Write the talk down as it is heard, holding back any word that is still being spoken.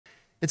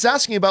It's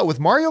asking about, with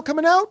Mario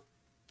coming out,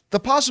 the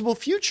possible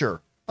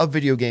future of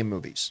video game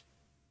movies.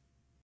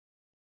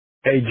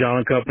 Hey,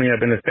 John Company. I've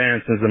been a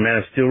fan since the Man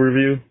of Steel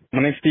review.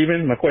 My name's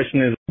Steven. My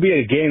question is, be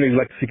a game that you'd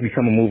like to see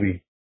become a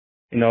movie.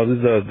 You know, this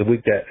is the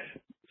week that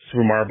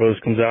Super Mario Bros.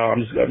 Comes out.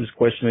 I'm just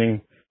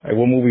questioning, like,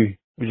 what movie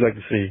would you like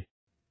to see?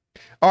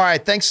 All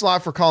right. Thanks a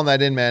lot for calling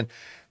that in, man.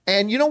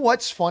 And you know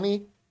what's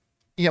funny?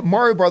 Yeah,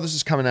 Mario Brothers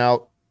is coming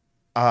out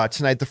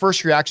tonight. The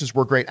first reactions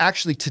were great.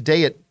 Actually,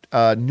 today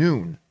at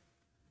noon,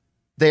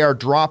 they are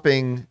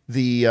dropping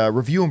the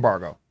review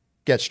embargo.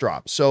 Gets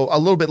dropped. So a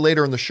little bit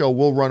later in the show,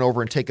 we'll run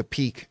over and take a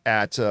peek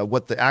at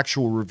what the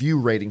actual review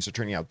ratings are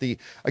turning out.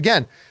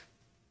 Again,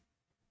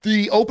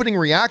 the opening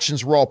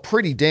reactions were all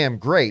pretty damn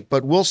great,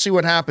 but we'll see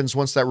what happens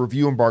once that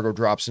review embargo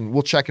drops, and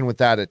we'll check in with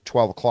that at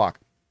 12 o'clock.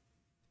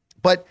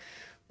 But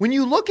when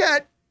you look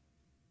at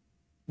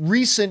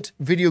recent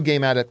video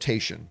game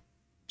adaptation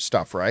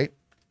stuff, right?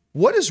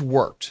 What has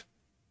worked?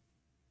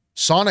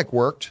 Sonic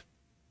worked.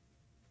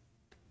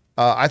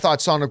 I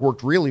thought Sonic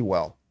worked really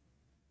well.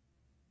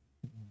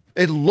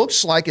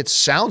 It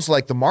sounds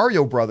like the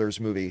Mario Brothers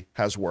movie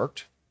has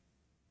worked.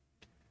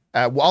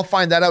 I'll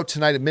find that out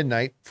tonight at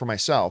midnight for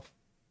myself.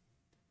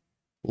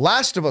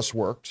 Last of Us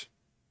worked,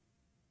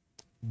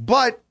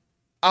 but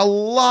a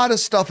lot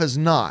of stuff has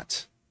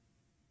not.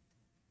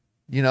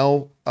 You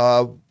know,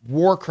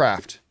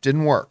 Warcraft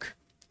didn't work.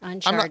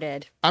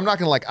 Uncharted. I'm not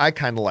going to I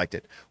kind of liked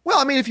it. Well,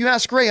 I mean, if you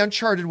ask Ray,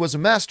 Uncharted was a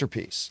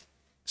masterpiece.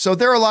 So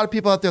there are a lot of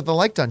people out there that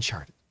liked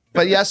Uncharted.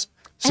 But yes,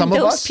 some of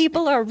us. Those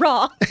people are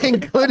wrong.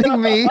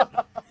 Including me.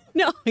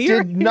 No,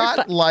 did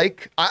not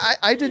like.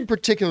 I didn't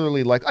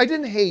particularly like. I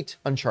didn't hate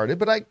Uncharted,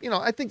 but I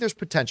think there's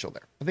potential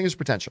there. I think there's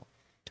potential.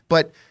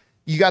 But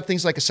you got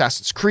things like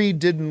Assassin's Creed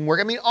didn't work.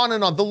 I mean, on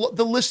and on. The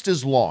list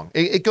is long.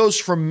 It goes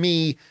from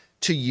me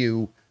to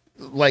you.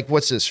 Like,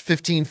 what's this?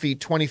 15 feet,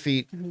 20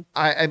 feet. Mm-hmm.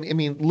 I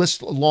mean,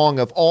 list long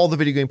of all the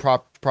video game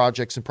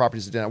projects and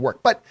properties that did not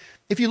work. But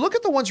if you look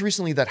at the ones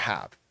recently that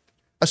have,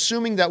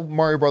 assuming that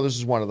Mario Brothers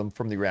is one of them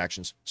from the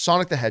reactions,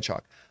 Sonic the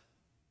Hedgehog,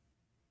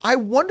 I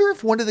wonder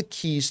if one of the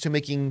keys to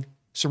making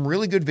some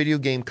really good video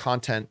game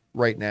content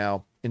right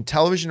now in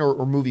television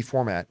or movie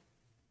format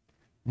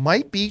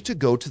might be to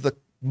go to the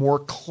more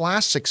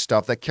classic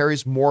stuff that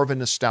carries more of a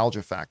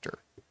nostalgia factor.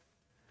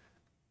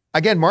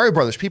 Again, Mario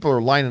Brothers, people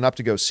are lining up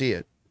to go see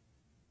it.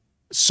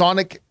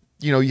 Sonic,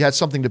 you had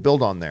something to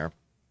build on there.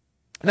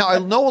 Now, I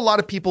know a lot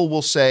of people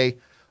will say,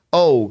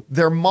 oh,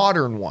 they're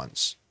modern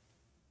ones.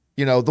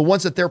 The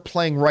ones that they're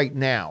playing right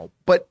now.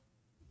 But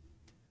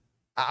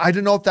I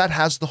don't know if that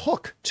has the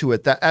hook to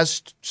it, that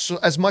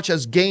as much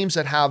as games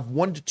that have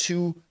 1 to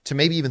 2 to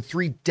maybe even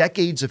 3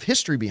 decades of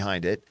history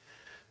behind it,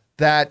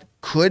 that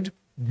could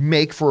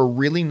make for a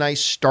really nice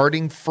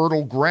starting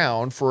fertile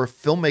ground for a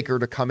filmmaker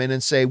to come in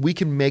and say, we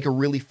can make a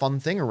really fun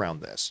thing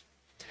around this.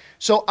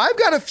 So I've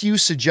got a few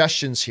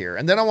suggestions here,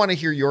 and then I want to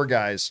hear your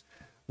guys'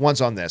 ones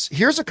on this.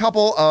 Here's a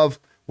couple of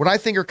what I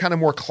think are kind of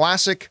more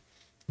classic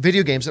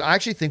video games that I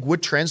actually think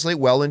would translate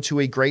well into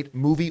a great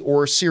movie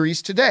or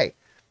series today.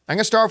 I'm going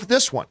to start off with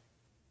this one.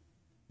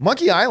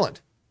 Monkey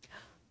Island.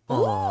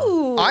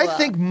 Ooh. I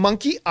think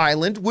Monkey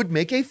Island would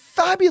make a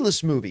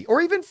fabulous movie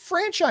or even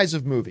franchise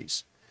of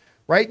movies,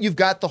 right? You've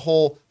got the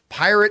whole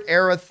pirate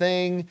era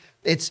thing.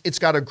 It's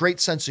got a great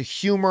sense of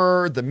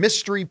humor, the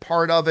mystery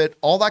part of it,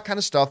 all that kind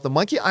of stuff. The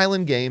Monkey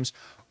Island games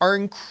are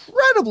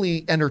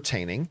incredibly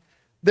entertaining.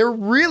 They're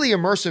really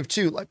immersive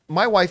too. Like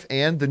my wife,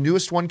 Ann, the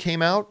newest one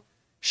came out.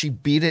 She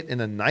beat it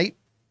in a night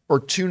or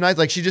 2 nights.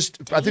 Like I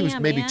think it was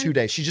maybe 2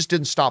 days. She just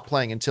didn't stop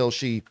playing until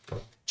she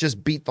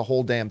just beat the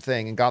whole damn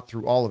thing and got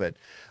through all of it.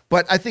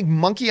 But I think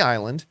Monkey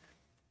Island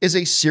is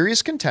a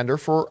serious contender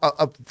for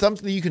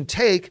something that you can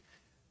take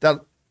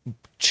that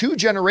 2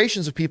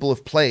 generations of people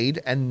have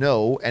played and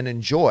know and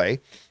enjoy.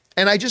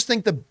 And I just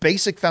think the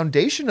basic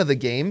foundation of the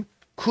game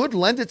could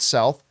lend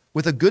itself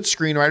with a good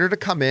screenwriter to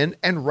come in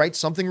and write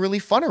something really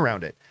fun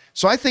around it.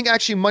 So I think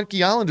actually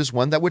Monkey Island is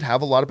one that would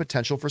have a lot of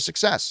potential for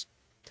success.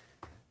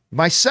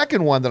 My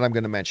second one that I'm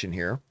going to mention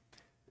here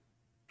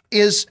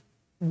is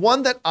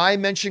one that I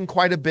mention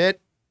quite a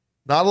bit.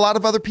 Not a lot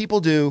of other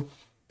people do,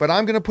 but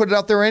I'm going to put it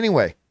out there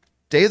anyway.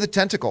 Day of the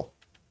Tentacle.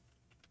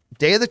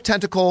 Day of the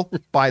Tentacle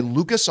by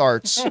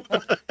LucasArts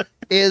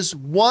is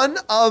one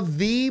of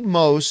the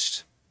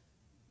most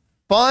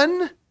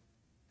fun,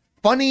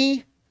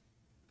 funny,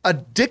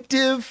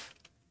 addictive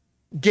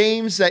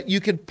games that you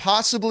could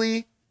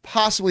possibly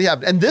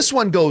have. And this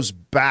one goes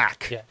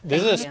back. Yeah,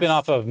 this is a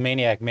spinoff of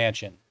Maniac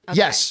Mansion. Okay.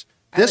 Yes.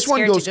 This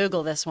one goes to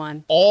Google this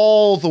one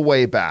all the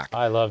way back.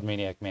 I love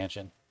Maniac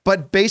Mansion.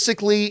 But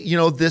basically,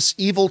 this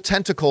evil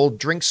tentacle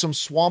drinks some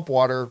swamp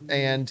water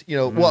and,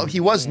 well, he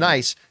was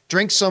nice,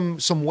 drinks some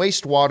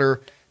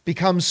wastewater,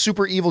 becomes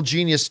super evil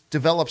genius,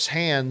 develops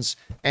hands,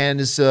 and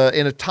is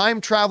in a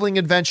time-traveling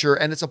adventure,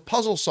 and it's a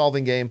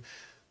puzzle-solving game,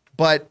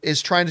 but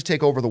is trying to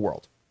take over the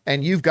world.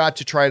 And you've got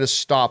to try to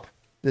stop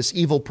this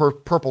evil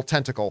purple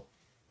tentacle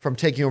from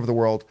taking over the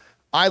world.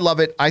 I love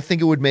it. I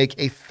think it would make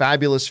a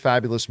fabulous,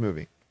 fabulous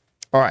movie.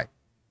 All right.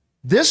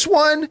 This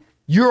one,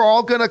 you're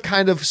all going to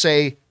kind of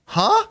say,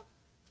 huh?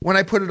 when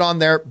I put it on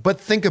there, but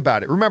think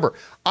about it. Remember,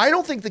 I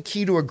don't think the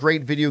key to a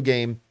great video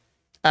game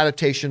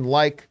adaptation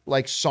like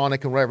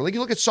Sonic and whatever, like you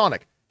look at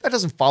Sonic, that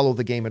doesn't follow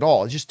the game at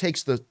all. It just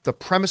takes the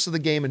premise of the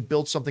game and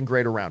builds something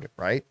great around it,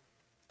 right?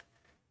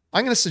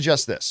 I'm going to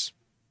suggest this.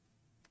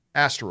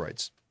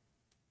 Asteroids.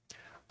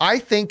 I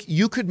think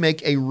you could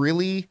make a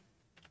really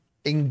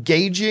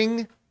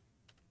engaging,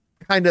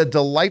 kind of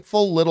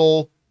delightful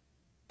little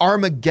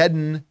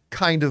Armageddon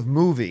kind of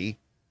movie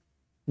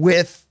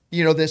with,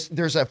 you know,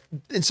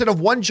 instead of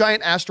one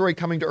giant asteroid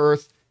coming to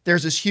Earth,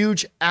 there's this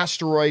huge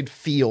asteroid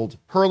field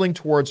hurling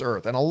towards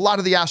Earth. And a lot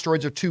of the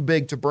asteroids are too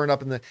big to burn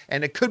up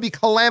and it could be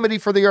calamity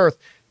for the Earth.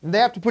 And they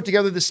have to put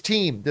together this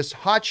team, this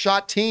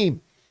hotshot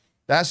team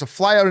that has to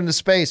fly out into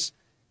space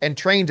and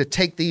train to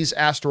take these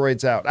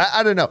asteroids out.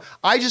 I don't know.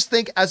 I just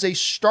think as a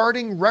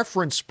starting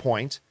reference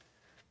point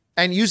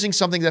and using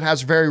something that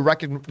has very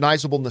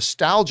recognizable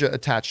nostalgia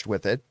attached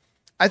with it,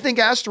 I think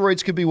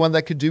asteroids could be one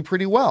that could do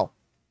pretty well.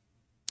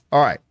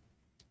 All right,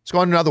 let's go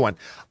on to another one.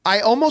 I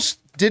almost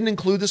didn't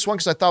include this one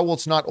because I thought, well,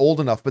 it's not old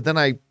enough, but then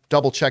I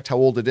double checked how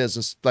old it is.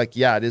 It's like,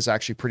 yeah, it is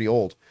actually pretty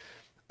old.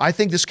 I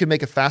think this could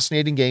make a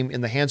fascinating game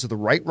in the hands of the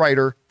right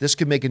writer. This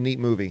could make a neat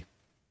movie.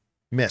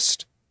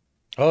 Myst.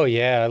 Oh,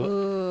 yeah.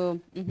 Ooh,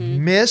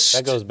 Myst.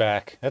 That goes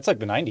back. That's like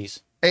the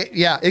 90s.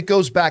 Yeah, it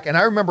goes back. And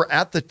I remember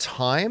at the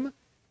time,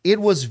 it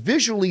was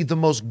visually the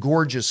most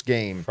gorgeous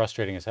game.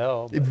 Frustrating as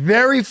hell. But...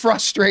 Very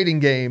frustrating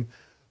game,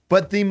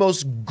 but the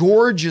most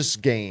gorgeous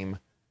game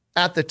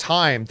at the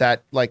time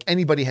that like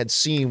anybody had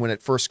seen when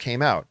it first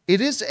came out. It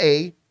is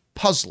a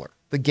puzzler.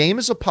 The game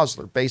is a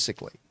puzzler,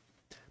 basically.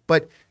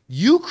 But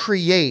you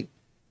create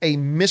a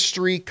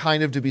mystery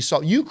kind of to be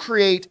solved. You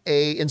create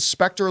a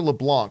Inspector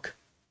LeBlanc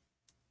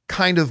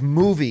kind of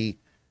movie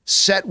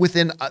set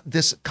within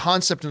this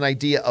concept and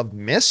idea of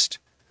Myst.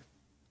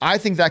 I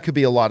think that could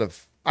be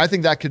I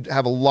think that could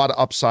have a lot of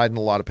upside and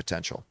a lot of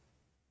potential.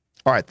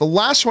 All right, the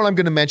last one I'm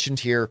going to mention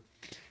here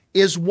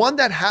is one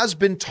that has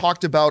been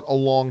talked about a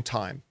long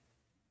time.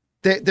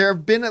 There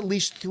have been at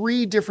least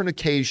 3 different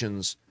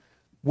occasions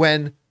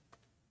when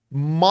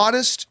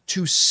modest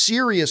to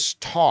serious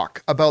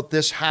talk about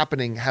this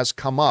happening has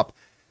come up,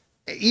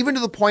 even to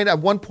the point, at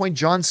one point,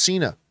 John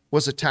Cena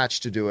was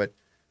attached to do it,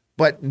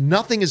 but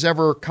nothing has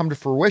ever come to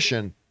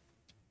fruition.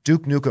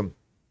 Duke Nukem.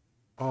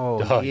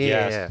 Oh,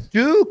 yeah. Yes.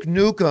 Duke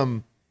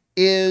Nukem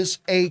is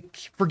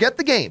forget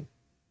the game.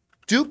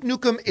 Duke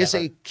Nukem is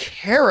a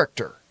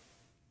character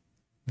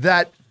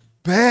that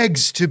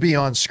begs to be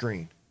on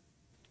screen.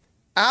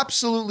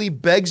 Absolutely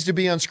begs to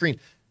be on screen.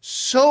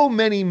 So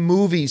many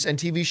movies and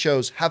TV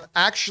shows have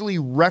actually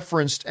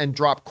referenced and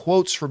dropped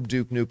quotes from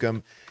Duke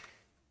Nukem,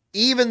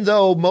 even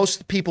though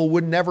most people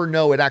would never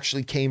know it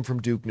actually came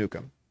from Duke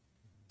Nukem.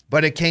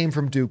 But it came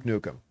from Duke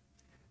Nukem.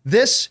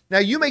 Now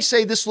you may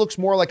say this looks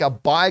more like a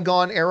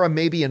bygone era,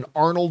 maybe an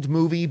Arnold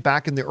movie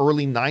back in the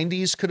early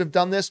 90s could have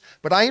done this,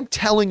 but I am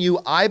telling you,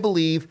 I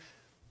believe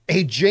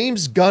a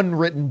James Gunn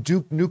written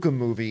Duke Nukem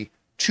movie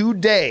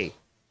today,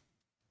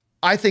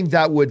 I think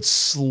that would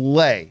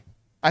slay.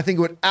 I think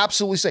it would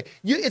absolutely slay.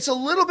 It's a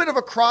little bit of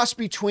a cross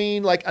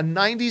between like a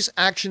 90s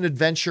action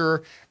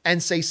adventure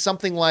and say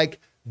something like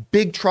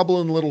Big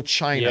Trouble in Little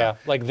China. Yeah,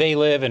 like They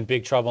Live and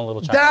Big Trouble in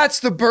Little China. That's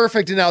the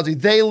perfect analogy.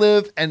 They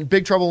Live and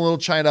Big Trouble in Little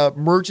China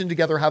merging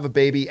together, have a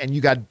baby, and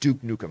you got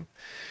Duke Nukem.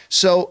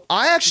 So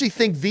I actually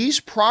think these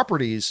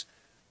properties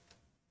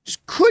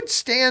could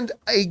stand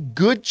a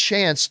good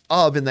chance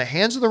of, in the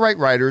hands of the right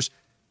writers,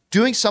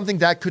 doing something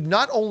that could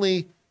not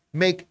only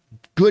make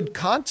good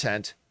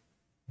content,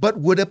 but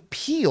would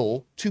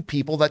appeal to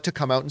people to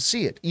come out and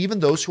see it, even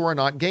those who are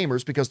not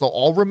gamers, because they'll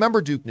all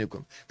remember Duke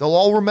Nukem. They'll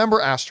all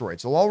remember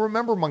Asteroids. They'll all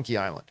remember Monkey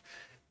Island.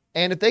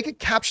 And if they could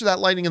capture that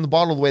lightning in the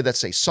bottle the way that,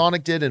 say,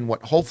 Sonic did and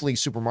what hopefully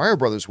Super Mario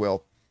Brothers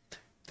will,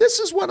 this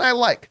is what I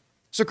like.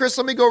 So, Chris,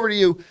 let me go over to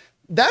you.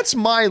 That's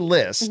my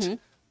list. Mm-hmm.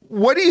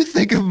 What do you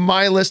think of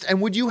my list?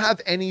 And would you have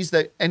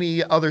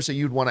any others that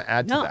you'd want to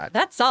add to that?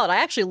 That's solid. I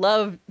actually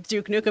love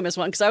Duke Nukem as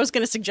one because I was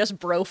going to suggest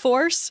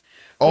Broforce.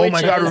 Oh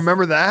my God,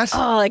 remember that?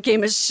 Oh, that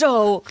game is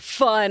so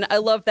fun. I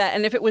love that.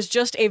 And if it was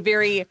just a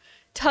very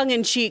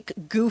tongue-in-cheek,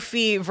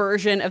 goofy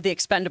version of the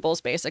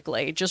Expendables,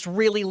 basically, just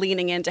really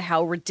leaning into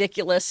how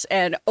ridiculous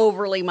and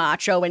overly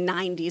macho and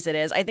 90s it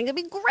is, I think it'd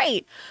be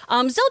great.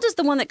 Zelda's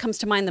the one that comes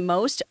to mind the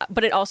most,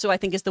 but it also, I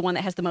think, is the one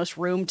that has the most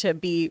room to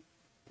be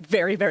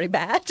very, very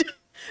bad.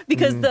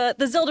 Because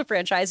the Zelda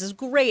franchise is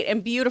great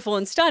and beautiful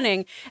and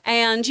stunning.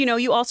 And, you know,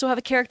 you also have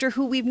a character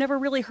who we've never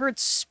really heard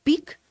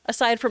speak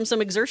aside from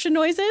some exertion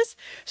noises.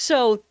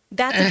 So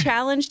that's a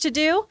challenge to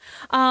do.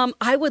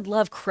 I would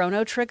love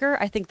Chrono Trigger.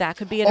 I think that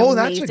could be an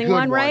amazing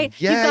one, right?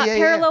 Yeah, you've got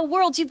parallel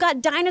worlds. You've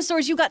got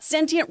dinosaurs. You've got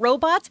sentient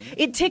robots.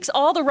 It ticks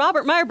all the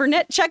Robert Meyer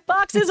Burnett check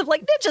boxes of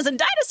like ninjas and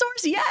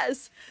dinosaurs.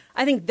 Yes.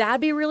 I think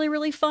that'd be really,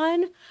 really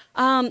fun.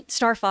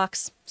 Star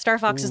Fox. Star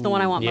Fox is the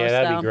one I want most, though.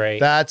 Yeah, that'd be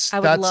great. I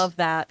would love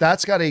that.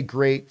 That's got a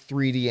great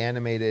 3D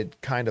animated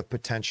kind of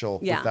potential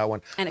with that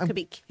one. And it could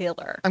be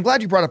killer. I'm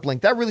glad you brought up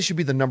Link. That really should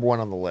be the number one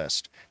on the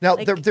list. Now,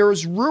 there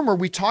was rumor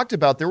we talked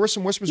about, there were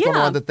some whispers going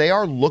on that they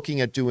are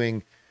looking at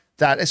doing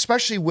that,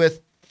 especially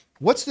with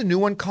What's the new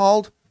one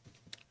called?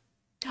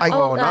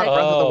 Oh, not Breath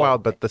of the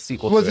Wild, but the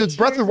sequel Well, to it's it.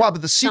 Breath of the Wild,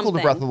 but the sequel to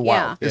Breath of the Something,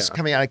 Wild yeah. is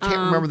coming out. I can't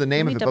remember the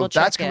name let of me it, but that's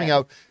double-check coming it.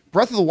 out.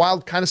 Breath of the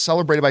Wild kind of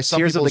celebrated by some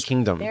Tears of people. the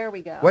Kingdom. There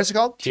we go. What is it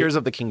called? Tears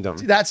of the Kingdom.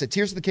 That's it,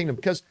 Tears of the Kingdom.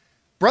 Because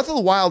Breath of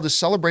the Wild is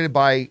celebrated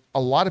by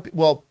a lot of people.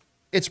 Well,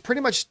 it's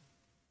pretty much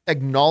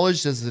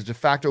acknowledged as the de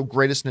facto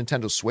greatest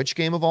Nintendo Switch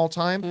game of all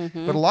time.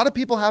 But a lot of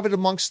people have it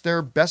amongst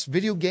their best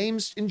video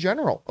games in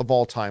general of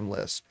all time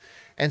list.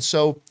 And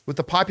so with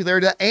the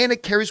popularity, and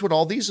it carries with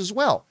all these as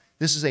well.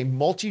 This is a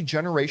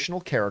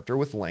multi-generational character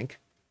with Link.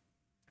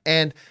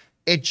 And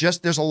it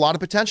just, there's a lot of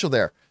potential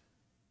there.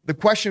 The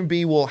question would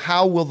be, well,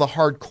 how will the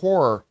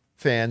hardcore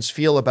fans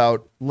feel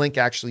about Link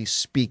actually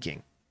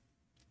speaking?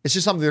 It's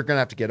just something they're going to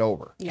have to get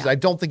over. Because I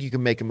don't think you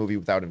can make a movie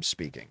without him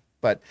speaking.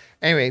 But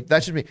anyway,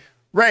 that's just me.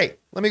 Ray,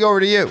 let me go over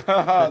to you.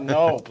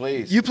 No,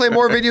 please. You play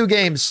more video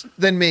games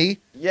than me.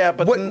 Yeah,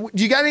 but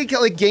do you got any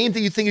like game that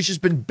you think has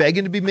just been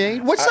begging to be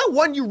made? What's that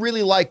one you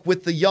really like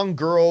with the young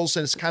girls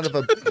and it's kind of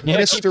a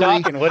mystery?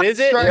 Keep talking. What is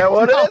it? Yeah,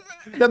 what is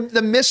it?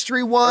 The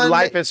mystery one.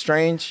 Life is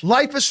Strange.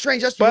 Life is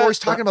Strange. That's what you're always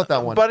talking about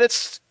that one. But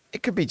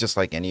it could be just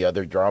like any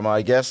other drama,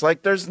 I guess.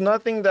 Like there's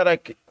nothing that I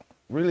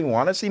really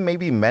want to see.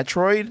 Maybe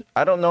Metroid.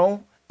 I don't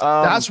know.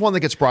 That's one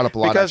that gets brought up a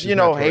lot. Because, actually, you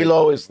know, Metroid.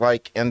 Halo is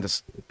like in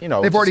this, you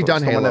know. They've already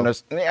done Halo.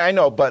 I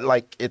know, but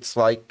like, it's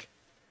like,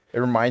 it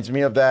reminds me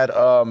of that.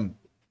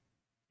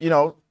 You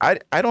know,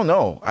 I don't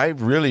know. I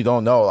really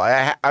don't know.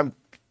 I'm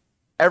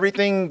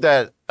everything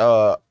that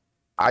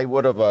I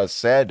would have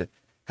said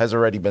has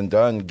already been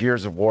done.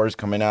 Gears of War is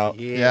coming out.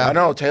 Yeah. I don't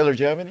know. Taylor,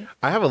 do you have any?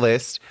 I have a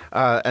list,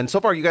 and so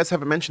far you guys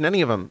haven't mentioned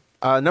any of them.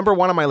 Number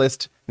one on my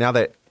list, now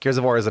that Gears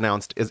of War is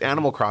announced, is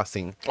Animal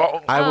Crossing.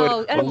 I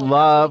would Animal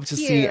love to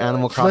Crossing, see cute.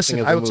 Animal Crossing. Listen,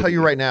 as a I will tell you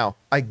movie. right now,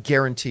 I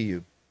guarantee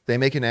you, they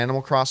make an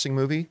Animal Crossing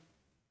movie,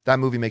 that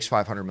movie makes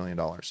 $500 million.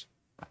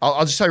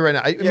 I'll just tell you right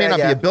now, it may not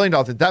be $1 billion.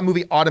 That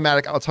movie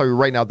automatic, I'll tell you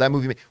right now, that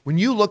movie, when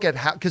you look at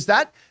how, because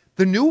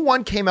the new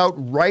one came out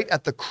right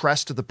at the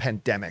crest of the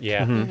pandemic.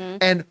 Yeah.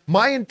 And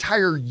my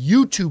entire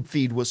YouTube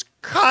feed was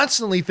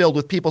constantly filled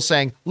with people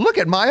saying, look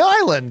at my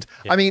island.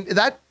 I mean,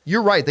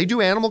 you're right. They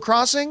do Animal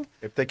Crossing.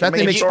 If they can that make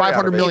they a make story out of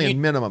 500 it.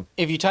 million minimum.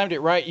 If you timed it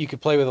right, you could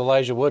play with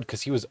Elijah Wood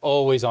because he was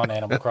always on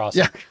Animal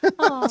Crossing.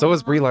 So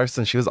was Brie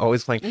Larson. She was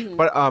always playing.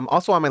 But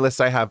also on my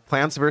list, I have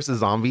Plants vs.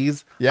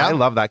 Zombies. Yeah. I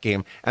love that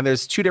game. And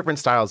there's two different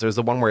styles. There's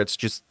the one where it's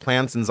just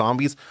plants and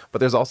zombies, but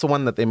there's also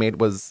one that they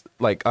made was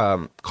like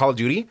Call of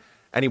Duty.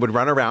 And he would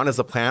run around as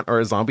a plant or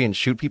a zombie and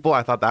shoot people.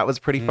 I thought that was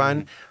pretty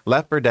fun.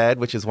 Left 4 Dead,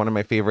 which is one of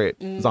my favorite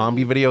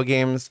zombie video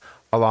games,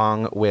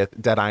 along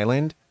with Dead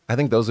Island. I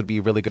think those would be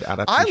really good I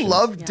adaptations.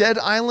 love Dead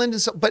Island,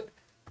 but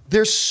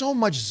there's so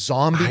much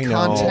zombie I know.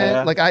 content.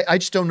 Yeah. Like, I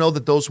just don't know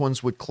that those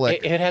ones would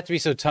click. It'd have to be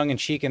so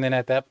tongue-in-cheek, and then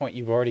at that point,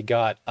 you've already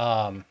got,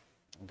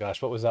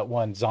 gosh, what was that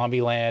one?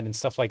 Zombieland and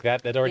stuff like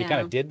that already kind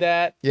of did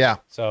that. Yeah.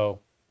 So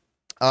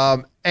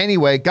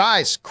Anyway,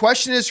 guys,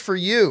 question is for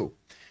you.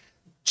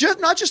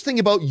 Not just think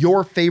about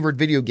your favorite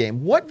video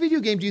game. What video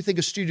game do you think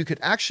a studio could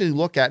actually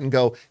look at and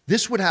go,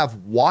 this would have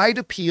wide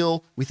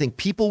appeal. We think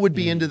people would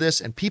be into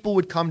this and people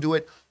would come to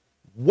it.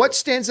 What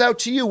stands out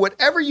to you?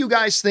 Whatever you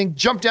guys think,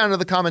 jump down to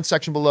the comment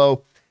section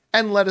below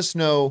and let us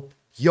know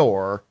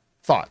your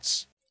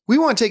thoughts. We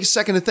want to take a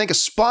second to thank a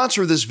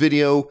sponsor of this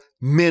video,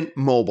 Mint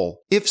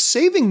Mobile. If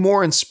saving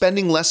more and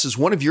spending less is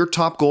one of your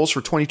top goals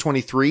for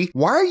 2023,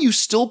 why are you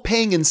still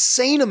paying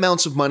insane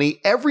amounts of money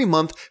every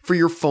month for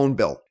your phone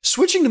bill?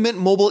 Switching to Mint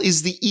Mobile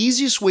is the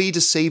easiest way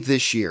to save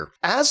this year.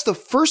 As the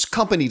first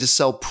company to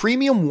sell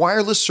premium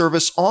wireless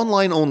service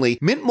online only,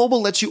 Mint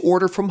Mobile lets you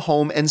order from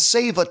home and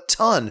save a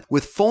ton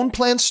with phone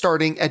plans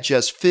starting at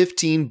just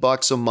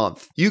 $15 a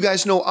month. You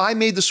guys know I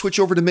made the switch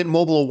over to Mint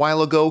Mobile a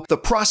while ago. The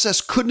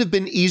process couldn't have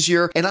been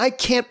easier, and I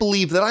can't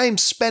believe that I am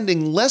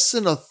spending less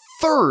than a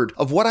third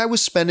of what I was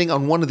spending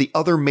on one of the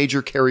other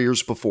major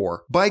carriers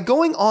before. By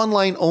going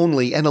online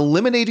only and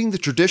eliminating the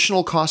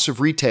traditional costs of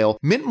retail,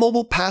 Mint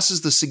Mobile passes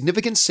the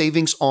significant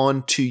savings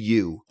on to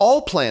you.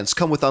 All plans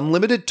come with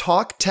unlimited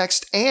talk,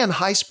 text, and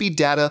high-speed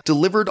data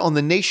delivered on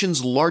the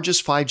nation's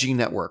largest 5G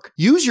network.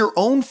 Use your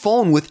own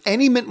phone with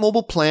any Mint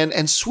Mobile plan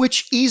and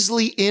switch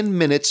easily in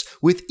minutes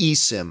with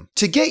eSIM.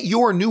 To get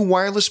your new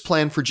wireless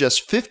plan for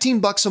just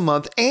 $15 a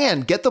month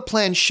and get the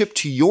plan shipped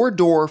to your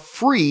door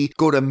free,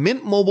 go to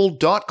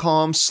mintmobile.com/Campea.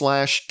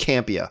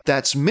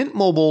 That's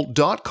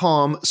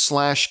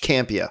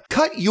mintmobile.com/Campea.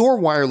 Cut your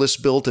wireless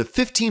bill to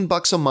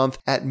 $15 a month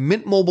at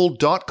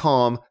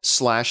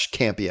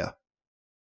mintmobile.com/Campea.